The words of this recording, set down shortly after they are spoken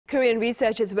Korean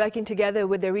researchers working together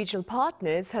with their regional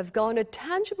partners have garnered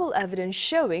tangible evidence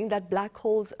showing that black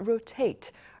holes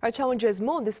rotate. Our Jeong Eun-joo has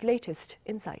more on this latest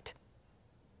insight.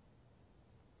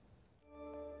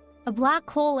 A black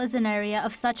hole is an area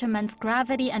of such immense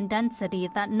gravity and density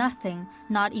that nothing,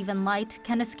 not even light,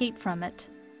 can escape from it.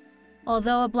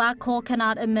 Although a black hole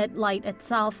cannot emit light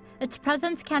itself, its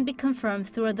presence can be confirmed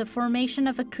through the formation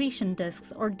of accretion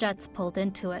disks or jets pulled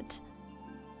into it.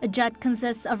 A jet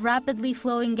consists of rapidly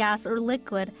flowing gas or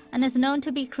liquid and is known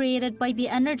to be created by the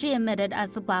energy emitted as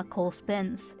the black hole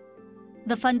spins.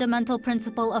 The fundamental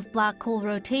principle of black hole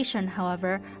rotation,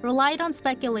 however, relied on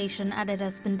speculation as it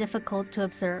has been difficult to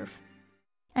observe.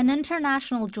 An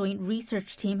international joint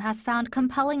research team has found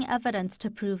compelling evidence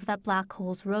to prove that black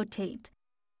holes rotate.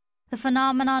 The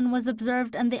phenomenon was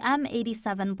observed in the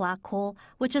M87 black hole,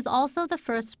 which is also the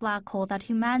first black hole that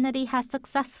humanity has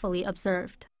successfully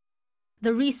observed.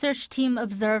 The research team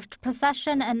observed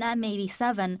precession in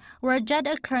M87, where a jet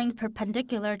occurring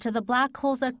perpendicular to the black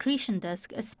hole's accretion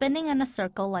disk is spinning in a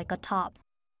circle like a top.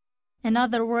 In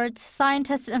other words,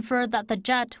 scientists inferred that the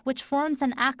jet, which forms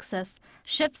an axis,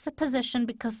 shifts position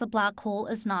because the black hole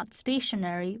is not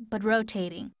stationary, but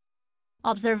rotating.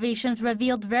 Observations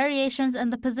revealed variations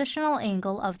in the positional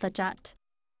angle of the jet.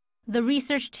 The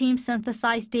research team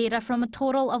synthesized data from a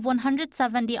total of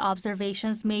 170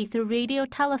 observations made through radio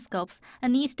telescopes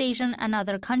in East Asian and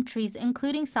other countries,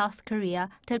 including South Korea,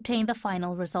 to obtain the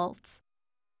final results.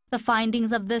 The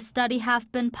findings of this study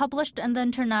have been published in the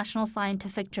international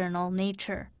scientific journal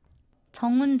Nature.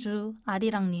 Jeong Eun-joo,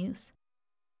 Arirang News.